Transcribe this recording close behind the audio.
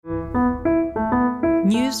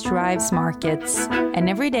News drives markets, and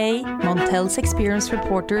every day, Montel's experienced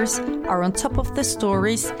reporters are on top of the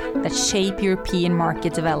stories that shape European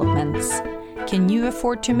market developments. Can you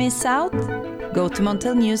afford to miss out? Go to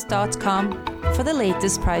montelnews.com for the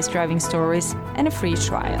latest price-driving stories and a free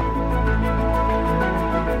trial.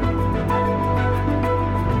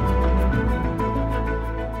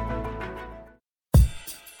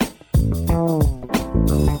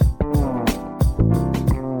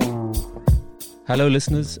 Hello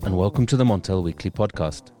listeners and welcome to the Montel Weekly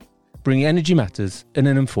Podcast, bringing energy matters in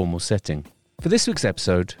an informal setting. For this week's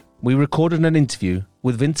episode, we recorded an interview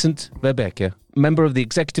with Vincent Verbeeck, member of the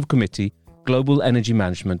Executive Committee, Global Energy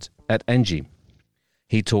Management at ENGIE.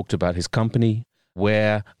 He talked about his company,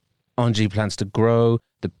 where ENGIE plans to grow,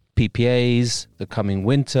 the PPAs, the coming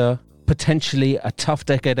winter, potentially a tough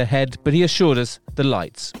decade ahead, but he assured us the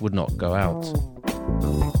lights would not go out.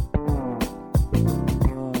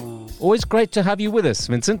 Always great to have you with us,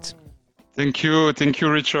 Vincent. Thank you,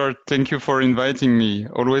 Richard. Thank you for inviting me.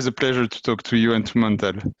 Always a pleasure to talk to you and to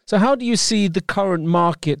Montel. So how do you see the current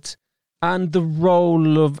market and the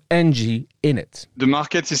role of ENGIE in it? The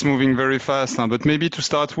market is moving very fast now, but maybe to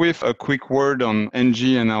start with, a quick word on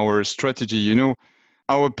ENGIE and our strategy. You know,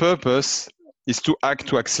 our purpose is to act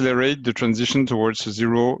to accelerate the transition towards a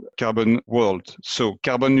zero carbon world. So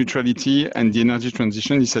carbon neutrality and the energy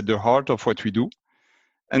transition is at the heart of what we do.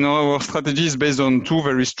 And our strategy is based on two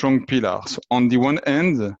very strong pillars. On the one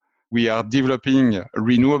end, we are developing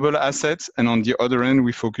renewable assets, and on the other end,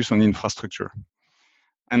 we focus on infrastructure.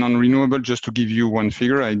 And on renewable, just to give you one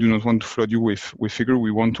figure, I do not want to flood you with figure.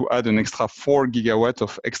 We want to add an extra 4 gigawatt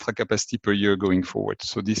of extra capacity per year going forward.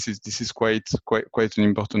 So this is quite an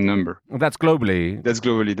important number. That's globally.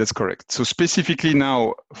 That's correct. So specifically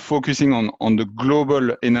now focusing on the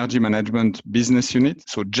Global Energy Management business unit,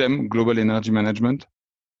 so GEM, Global Energy Management.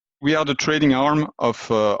 We are the trading arm of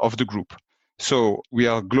the group. So we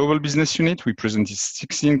are a global business unit. We present in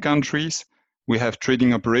 16 countries. We have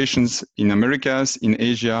trading operations in Americas, in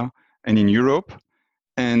Asia, and in Europe.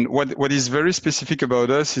 And what is very specific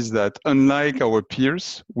about us is that unlike our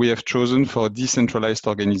peers, we have chosen for a decentralized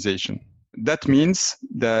organization. That means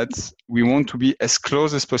that we want to be as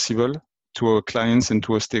close as possible to our clients and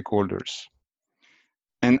to our stakeholders.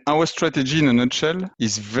 And our strategy in a nutshell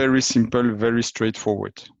is very simple, very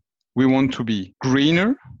straightforward. We want to be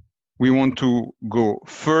greener, we want to go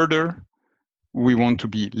further, we want to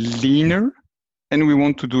be leaner, and we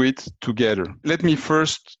want to do it together. Let me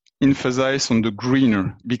first emphasize on the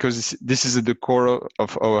greener, because this is at the core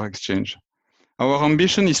of our exchange. Our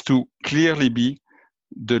ambition is to clearly be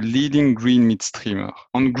the leading green midstreamer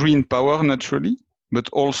on green power naturally, but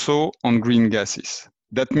also on green gases.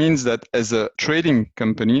 That means that as a trading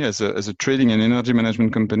company, as a trading and energy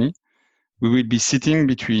management company, we will be sitting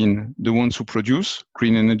between the ones who produce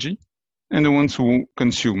green energy and the ones who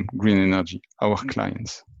consume green energy, our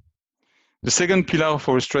clients. The second pillar of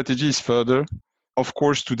our strategy is further. Of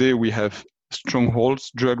course, today we have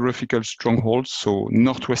strongholds, geographical strongholds. So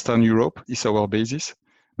Northwestern Europe is our basis,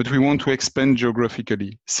 but we want to expand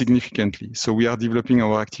geographically significantly. So we are developing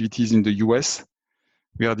our activities in the US.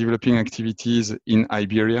 We are developing activities in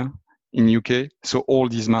Iberia, in UK. So all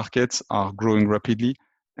these markets are growing rapidly,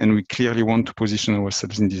 and we clearly want to position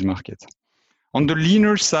ourselves in this market. On the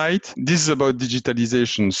leaner side, this is about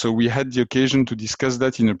digitalization. So we had the occasion to discuss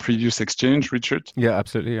that in a previous exchange, Richard. Yeah,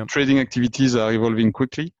 absolutely. Yeah. Trading activities are evolving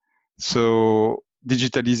quickly. So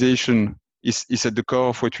digitalization is at the core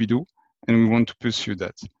of what we do, and we want to pursue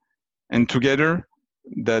that. And together,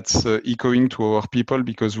 that's echoing to our people,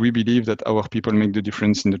 because we believe that our people make the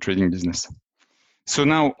difference in the trading business. So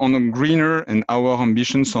now on the greener and our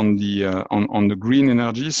ambitions on the green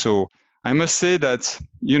energy. So I must say that,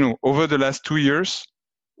 you know, over the last 2 years,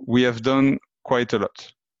 we have done quite a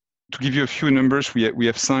lot. To give you a few numbers, we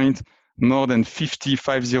have signed more than 50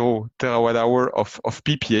 terawatt hour of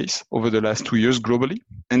PPAs over the last 2 years globally.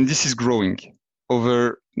 And this is growing.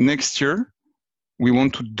 Over next year, we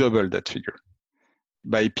want to double that figure.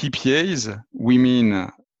 By PPAs, we mean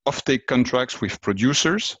offtake contracts with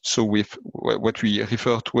producers, so with what we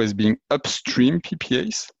refer to as being upstream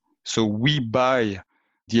PPAs. So we buy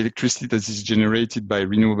the electricity that is generated by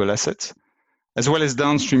renewable assets, as well as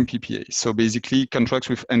downstream PPAs. So basically contracts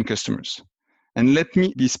with end customers. And let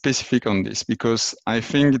me be specific on this, because I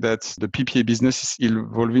think that the PPA business is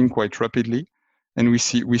evolving quite rapidly, and we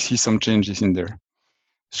see some changes in there.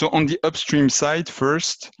 So on the upstream side,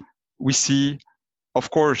 first, we see, of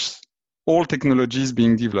course, all technologies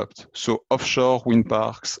being developed. So offshore wind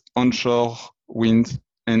parks, onshore wind,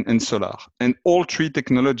 and solar. And all three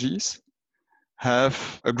technologies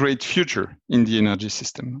have a great future in the energy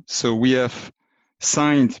system. So we have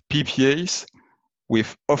signed PPAs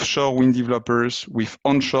with offshore wind developers, with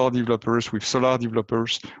onshore developers, with solar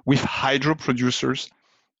developers, with hydro producers.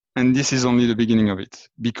 And this is only the beginning of it,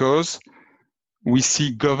 because we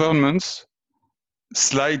see governments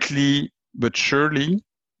slightly but surely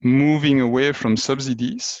moving away from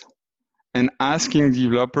subsidies and asking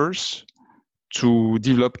developers to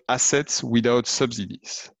develop assets without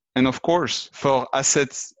subsidies. And of course, for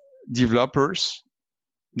assets developers,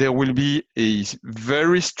 there will be a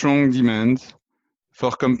very strong demand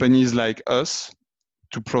for companies like us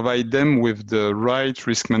to provide them with the right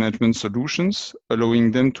risk management solutions,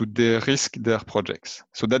 allowing them to de-risk their projects.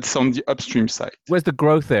 So that's on the upstream side. Where's the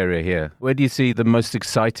growth area here? Where do you see the most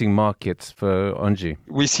exciting markets for ENGIE?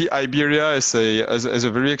 We see Iberia as a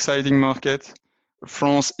very exciting market.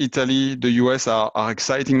 France, Italy, the US are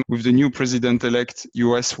exciting. With the new president-elect,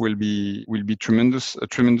 US will be a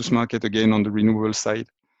tremendous market again on the renewable side.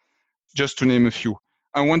 Just to name a few.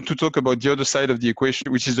 I want to talk about the other side of the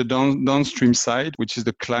equation, which is the downstream side, which is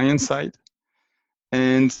the client side.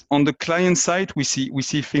 And on the client side, we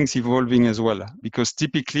see things evolving as well, because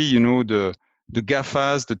typically, the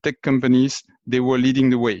GAFAs, the tech companies, they were leading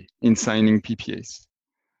the way in signing PPAs.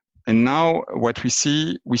 And now what we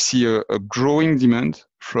see a growing demand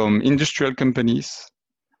from industrial companies.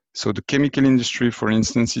 So the chemical industry, for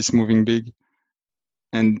instance, is moving big.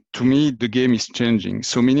 And to me, the game is changing.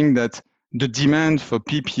 So meaning that the demand for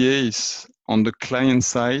PPAs on the client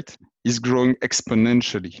side is growing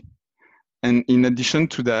exponentially. And in addition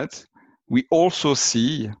to that, we also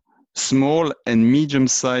see small and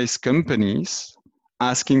medium-sized companies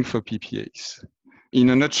asking for PPAs.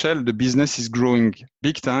 In a nutshell, the business is growing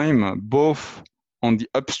big time, both on the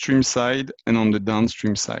upstream side and on the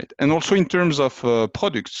downstream side. And also in terms of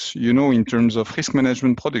products, in terms of risk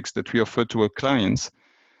management products that we offer to our clients,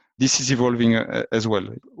 this is evolving as well.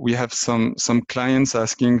 We have some clients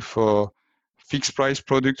asking for fixed price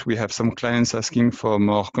products. We have some clients asking for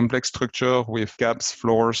more complex structure with caps,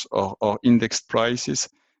 floors, or indexed prices.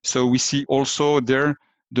 So we see also there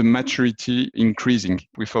the maturity increasing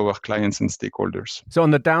with our clients and stakeholders. So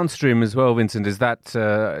on the downstream as well, Vincent, is that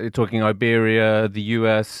you're talking Iberia, the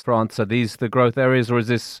US, France, are these the growth areas, or is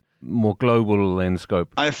this more global in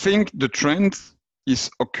scope? I think the trend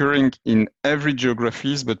is occurring in every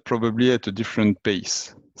geographies, but probably at a different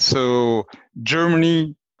pace. So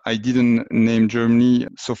Germany, I didn't name Germany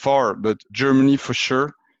so far, but Germany for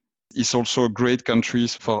sure is also a great country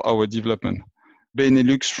for our development.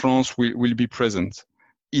 Benelux, France will be present.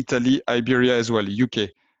 Italy, Iberia as well, UK.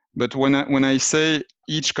 But when I say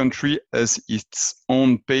each country has its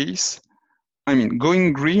own pace, I mean,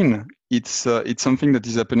 going green, it's something that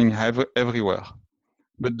is happening everywhere.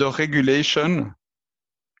 But the regulation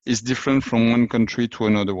is different from one country to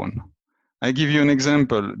another one. I give you an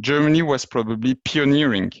example. Germany was probably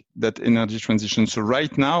pioneering that energy transition. So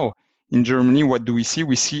right now in Germany, what do we see?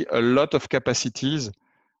 We see a lot of capacities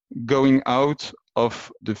going out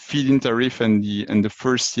of the feed-in tariff and the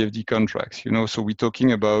first CFD contracts. So we're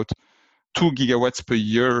talking about 2 gigawatts per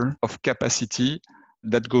year of capacity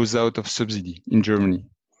that goes out of subsidy in Germany.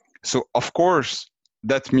 So of course,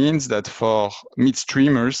 that means that for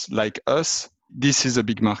midstreamers like us, this is a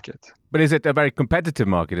big market. But is it a very competitive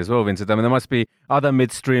market as well, Vincent? I mean, there must be other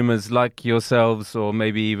midstreamers like yourselves, or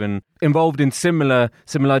maybe even involved in similar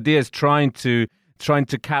ideas, trying to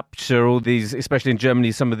capture all these, especially in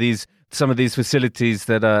Germany, some of these facilities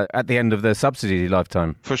that are at the end of their subsidy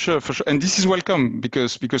lifetime. For sure. And this is welcome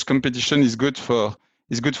because competition is good for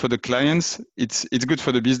the clients. It's good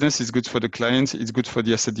for the business. It's good for the clients. It's good for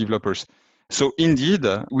the asset developers. So indeed,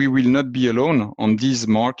 we will not be alone on these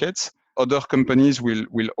markets. Other companies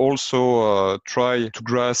will also try to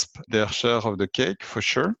grasp their share of the cake, for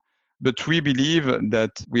sure. But we believe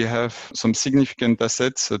that we have some significant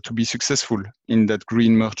assets to be successful in that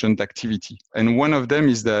green merchant activity. And one of them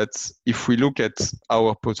is that if we look at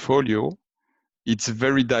our portfolio, it's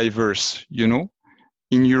very diverse.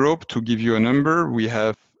 In Europe, to give you a number, we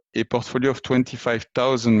have a portfolio of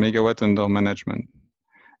 25,000 megawatts under management.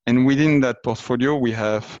 And within that portfolio, we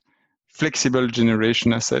have flexible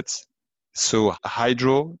generation assets, so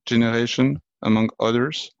hydro generation, among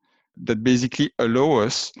others, that basically allow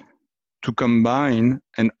us to combine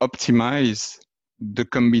and optimize the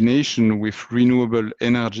combination with renewable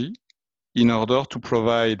energy in order to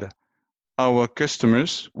provide our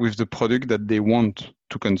customers with the product that they want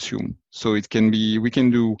to consume. So we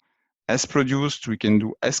can do as produced, we can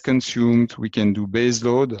do as consumed, we can do base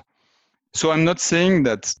load. So I'm not saying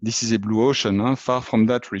that this is a blue ocean, far from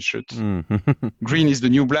that, Richard. Green is the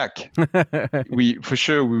new black. For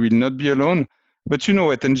sure, we will not be alone. But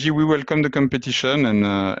at ENGIE, we welcome the competition,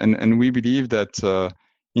 and we believe that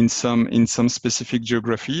in some specific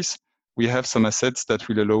geographies, we have some assets that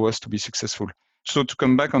will allow us to be successful. So to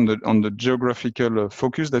come back on the geographical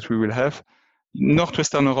focus that we will have,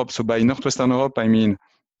 Northwestern Europe. So by Northwestern Europe, I mean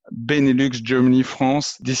Benelux, Germany,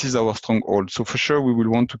 France. This is our stronghold. So for sure, we will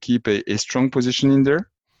want to keep a strong position in there.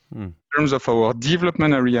 In terms of our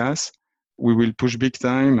development areas, we will push big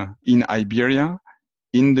time in Iberia,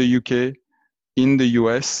 in the UK, in the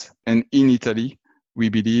US, and in Italy. We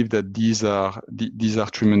believe that these are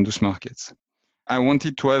tremendous markets. I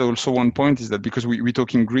wanted to add also one point is that because we're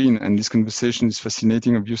talking green, and this conversation is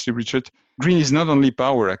fascinating, obviously, Richard, green is not only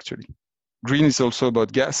power, actually. Green is also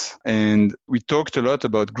about gas. And we talked a lot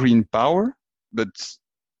about green power, but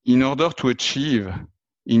in order to achieve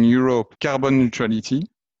in Europe carbon neutrality,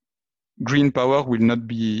 green power will not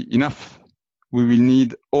be enough. We will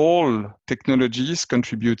need all technologies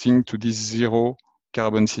contributing to this zero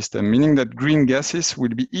carbon system, meaning that green gases will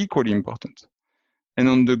be equally important. And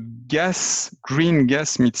on the green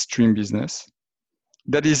gas midstream business,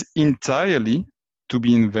 that is entirely to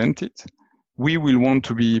be invented, we will want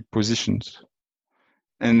to be positioned.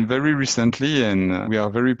 And very recently, and we are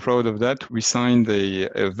very proud of that, we signed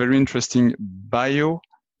a very interesting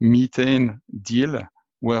biomethane deal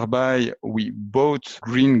whereby we bought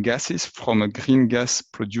green gases from a green gas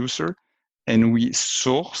producer, and we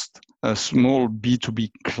sourced a small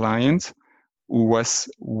B2B client who was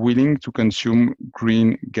willing to consume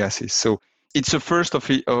green gases. So it's a first of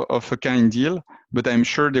a kind deal, but I'm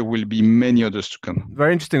sure there will be many others to come.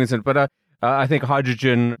 Very interesting, isn't it? But I think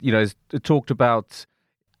hydrogen, is talked about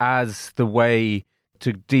as the way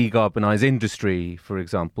to decarbonize industry, for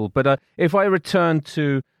example. But if I return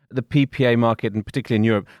to the PPA market, and particularly in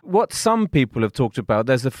Europe, what some people have talked about,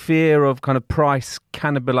 there's a fear of kind of price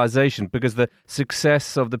cannibalization because the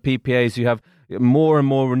success of the PPAs, you have more and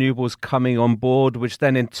more renewables coming on board, which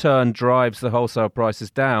then in turn drives the wholesale prices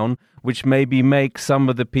down, which maybe makes some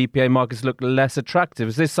of the PPA markets look less attractive.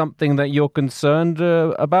 Is this something that you're concerned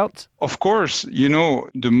about? Of course,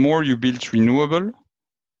 the more you build renewable,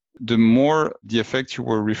 the more the effect you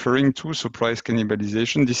were referring to, so price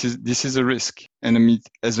cannibalization, this is a risk. And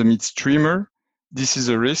as a midstreamer, this is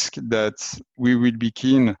a risk that we will be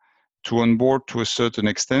keen to onboard to a certain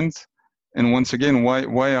extent. And once again,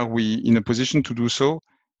 why are we in a position to do so?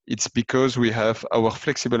 It's because we have our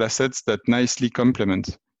flexible assets that nicely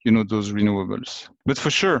complement, those renewables. But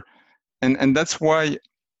for sure, and that's why,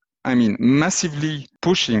 massively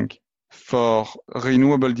pushing for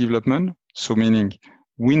renewable development, so meaning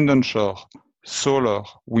wind onshore, solar,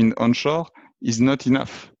 wind onshore, is not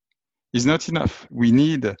enough. Is not enough. We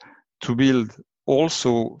need to build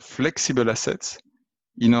also flexible assets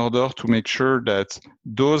in order to make sure that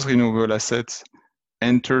those renewable assets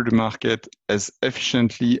enter the market as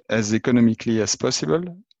efficiently, as economically as possible.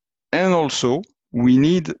 And also, we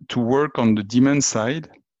need to work on the demand side,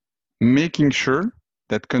 making sure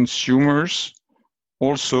that consumers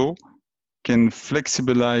also can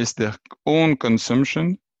flexibilize their own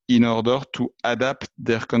consumption in order to adapt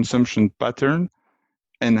their consumption pattern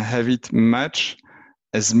and have it match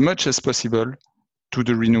as much as possible to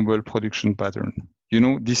the renewable production pattern.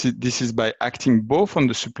 This is by acting both on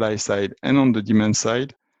the supply side and on the demand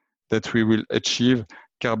side that we will achieve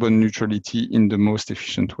carbon neutrality in the most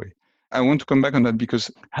efficient way. I want to come back on that because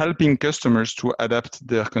helping customers to adapt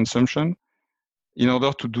their consumption, in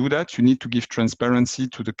order to do that, you need to give transparency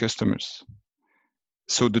to the customers.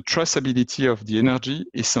 So the traceability of the energy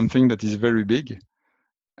is something that is very big.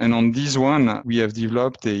 And on this one, we have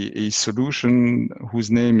developed a solution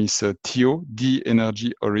whose name is TIO,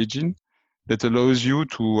 D-Energy Origin, that allows you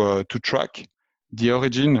to track the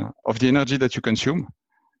origin of the energy that you consume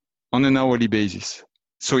on an hourly basis.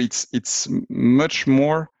 So it's much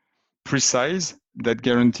more precise than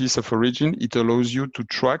guarantees of origin. It allows you to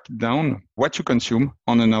track down what you consume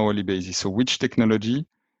on an hourly basis. So which technology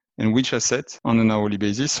and which asset on an hourly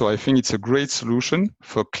basis. So I think it's a great solution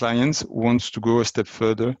for clients who want to go a step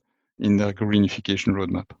further in their greenification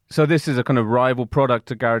roadmap. So this is a kind of rival product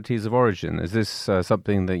to guarantees of origin. Is this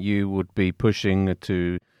something that you would be pushing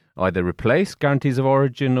to either replace guarantees of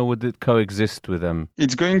origin, or would it coexist with them?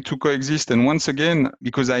 It's going to coexist. And once again,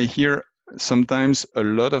 because I hear sometimes a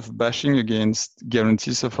lot of bashing against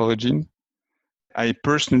guarantees of origin, I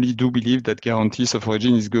personally do believe that guarantees of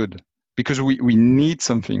origin is good because we need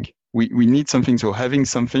something. We need something. So having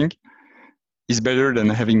something is better than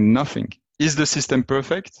having nothing. Is the system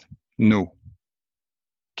perfect? No.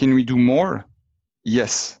 Can we do more?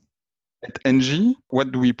 Yes. At ENGIE,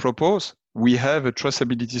 what do we propose? We have a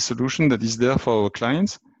traceability solution that is there for our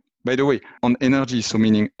clients. By the way, on energy, so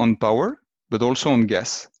meaning on power, but also on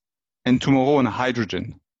gas, and tomorrow on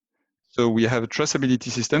hydrogen. So we have a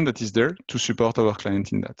traceability system that is there to support our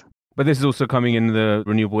client in that. But this is also coming in the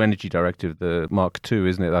Renewable Energy Directive, the Mark II,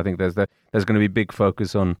 isn't it? I think there's going to be big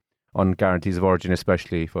focus on guarantees of origin,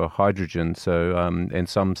 especially for hydrogen. So in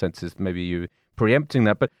some senses, maybe you're preempting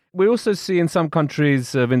that. But we also see in some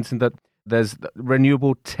countries, Vincent, that there's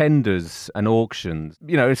renewable tenders and auctions.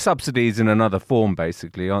 Subsidies in another form,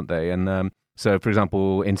 basically, aren't they? And so, for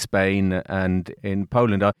example, in Spain and in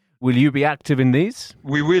Poland, will you be active in these?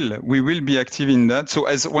 We will be active in that. So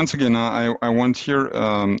once again, I want here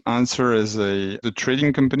answer as the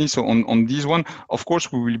trading company. So on this one, of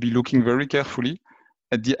course, we will be looking very carefully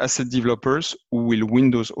at the asset developers who will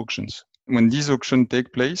win those auctions. When these auctions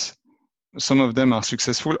take place, some of them are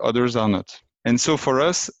successful, others are not. And so for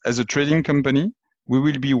us, as a trading company, we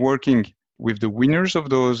will be working with the winners of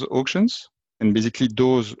those auctions, and basically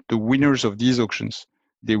the winners of these auctions.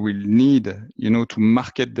 They will need, to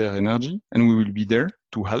market their energy, and we will be there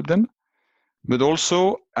to help them. But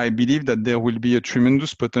also, I believe that there will be a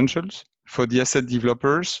tremendous potential for the asset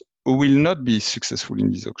developers who will not be successful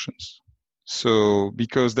in these auctions. So,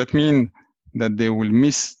 because that means that they will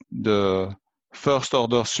miss the first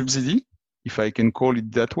order subsidy, if I can call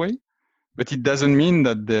it that way, but it doesn't mean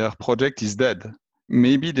that their project is dead.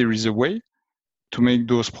 Maybe there is a way to make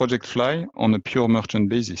those projects fly on a pure merchant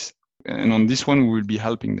basis. And on this one, we will be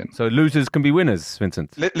helping them. So losers can be winners,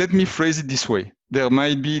 Vincent. Let me phrase it this way. There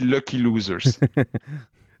might be lucky losers.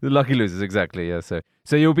 The lucky losers, exactly. Yeah.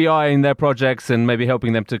 So you'll be eyeing their projects and maybe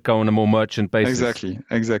helping them to go on a more merchant basis.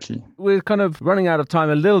 Exactly. We're kind of running out of time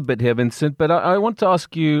a little bit here, Vincent, but I want to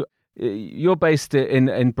ask you, you're based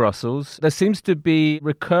in Brussels. There seems to be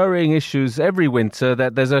recurring issues every winter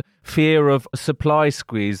that there's a fear of supply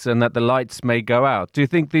squeeze and that the lights may go out. Do you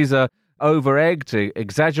think these are over-egged,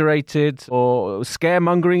 exaggerated, or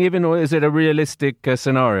scaremongering even, or is it a realistic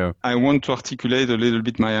scenario? I want to articulate a little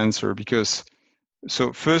bit my answer because,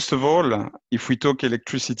 so first of all, if we talk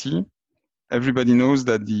electricity, everybody knows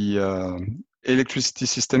that the electricity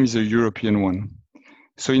system is a European one.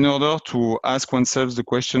 So in order to ask oneself the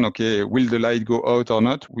question, okay, will the light go out or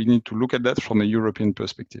not, we need to look at that from a European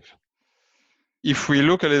perspective. If we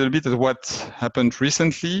look a little bit at what happened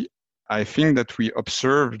recently, I think that we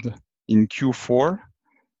observed in Q4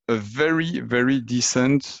 a very, very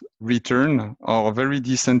decent return or a very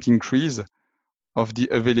decent increase of the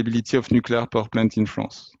availability of nuclear power plant in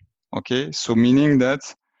France. Okay, so meaning that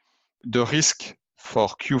the risk for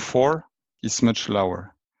Q4 is much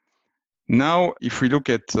lower. Now, if we look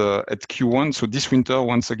at Q1, so this winter,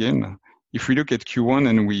 once again, if we look at Q1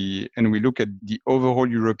 and we look at the overall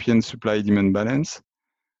European supply-demand balance,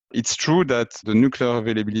 it's true that the nuclear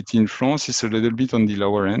availability in France is a little bit on the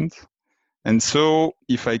lower end. And so,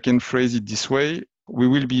 if I can phrase it this way, we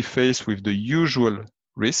will be faced with the usual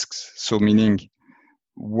risks. So meaning,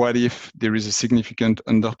 what if there is a significant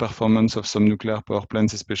underperformance of some nuclear power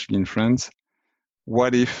plants, especially in France?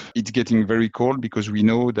 What if it's getting very cold? Because we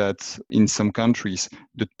know that in some countries,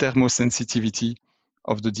 the thermosensitivity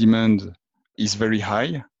of the demand is very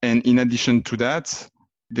high. And in addition to that,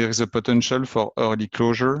 there is a potential for early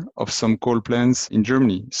closure of some coal plants in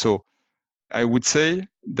Germany. So I would say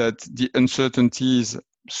that the uncertainty is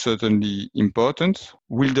certainly important.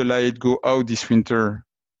 Will the light go out this winter?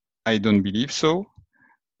 I don't believe so.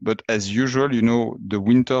 But as usual, the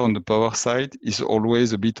winter on the power side is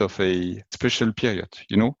always a bit of a special period,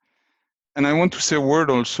 And I want to say a word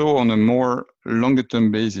also on a more longer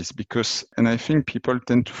term basis because, and I think people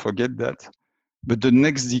tend to forget that, but the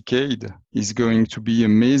next decade is going to be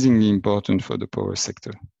amazingly important for the power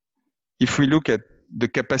sector. If we look at the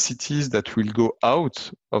capacities that will go out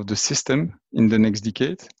of the system in the next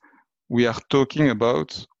decade, we are talking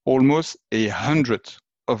about almost 100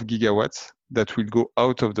 of gigawatts that will go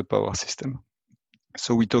out of the power system.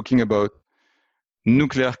 So we're talking about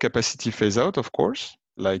nuclear capacity phase out, of course,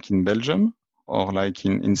 like in Belgium or like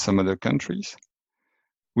in some other countries.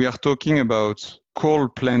 We are talking about coal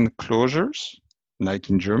plant closures, like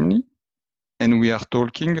in Germany. And we are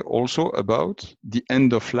talking also about the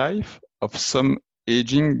end of life of some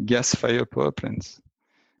aging gas-fired power plants.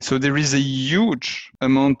 So there is a huge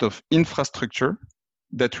amount of infrastructure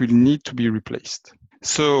that will need to be replaced.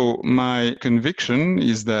 So my conviction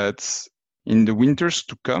is that in the winters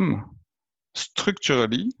to come,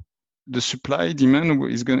 structurally, the supply demand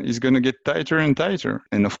is going to get tighter and tighter.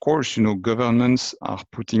 And of course, governments are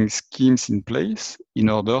putting schemes in place in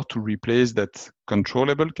order to replace that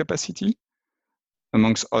controllable capacity.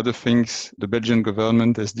 Amongst other things, the Belgian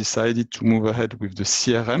government has decided to move ahead with the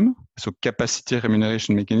CRM, so capacity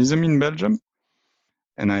remuneration mechanism in Belgium.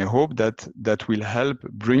 And I hope that will help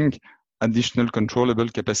bring additional controllable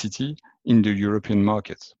capacity in the European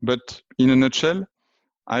market. But in a nutshell,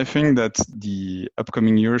 I think that the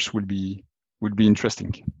upcoming years will be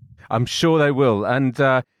interesting. I'm sure they will. And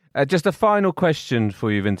just a final question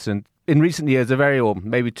for you, Vincent. In recent years, or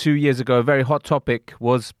maybe 2 years ago, a very hot topic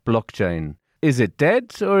was blockchain. Is it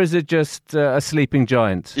dead or is it just a sleeping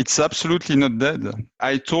giant? It's absolutely not dead.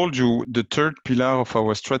 I told you the third pillar of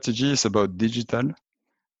our strategy is about digital,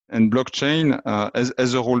 and blockchain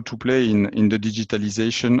has a role to play in the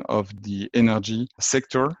digitalization of the energy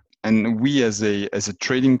sector. And we as a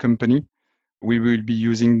trading company, we will be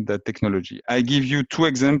using that technology. I give you 2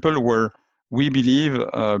 examples where we believe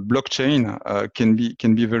blockchain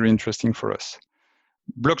can be very interesting for us.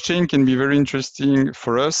 Blockchain can be very interesting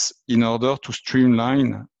for us in order to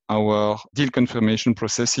streamline our deal confirmation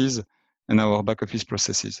processes and our back office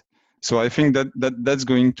processes. So I think that's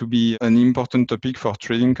going to be an important topic for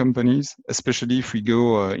trading companies, especially if we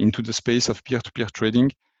go into the space of peer-to-peer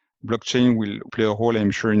trading. Blockchain will play a role,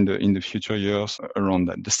 I'm sure, in the future years around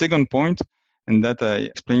that. The second point, and that I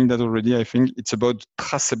explained that already, I think it's about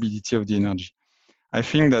traceability of the energy. I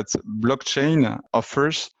think that blockchain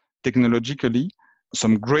offers technologically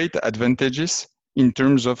some great advantages in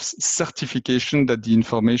terms of certification that the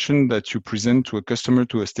information that you present to a customer,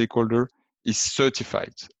 to a stakeholder, is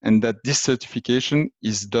certified, and that this certification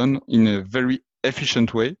is done in a very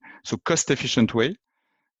efficient way, so cost-efficient way,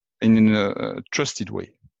 and in a trusted way.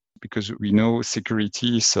 Because we know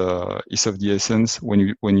security is of the essence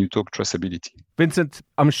when you talk traceability. Vincent,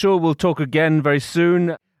 I'm sure we'll talk again very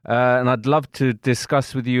soon. And I'd love to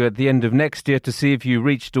discuss with you at the end of next year to see if you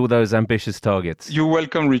reached all those ambitious targets. You're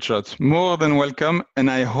welcome, Richard. More than welcome. And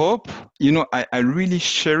I hope, I really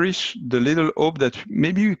cherish the little hope that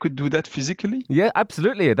maybe we could do that physically. Yeah,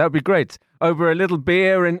 absolutely. That'd be great. Over a little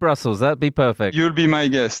beer in Brussels. That'd be perfect. You'll be my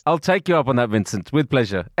guest. I'll take you up on that, Vincent, with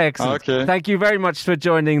pleasure. Excellent. Okay. Thank you very much for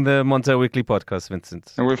joining the Montel Weekly Podcast,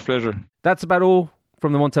 Vincent. With pleasure. That's about all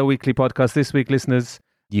from the Montel Weekly Podcast this week, listeners.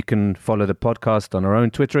 You can follow the podcast on our own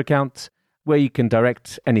Twitter account, where you can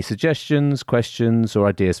direct any suggestions, questions, or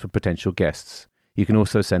ideas for potential guests. You can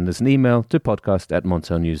also send us an email to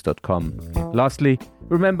podcast@montelnews.com. Lastly,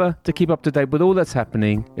 remember to keep up to date with all that's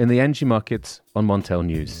happening in the energy markets on Montel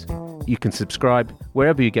News. You can subscribe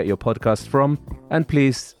wherever you get your podcast from, and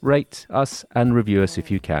please rate us and review us if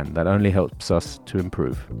you can. That only helps us to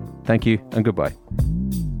improve. Thank you and goodbye.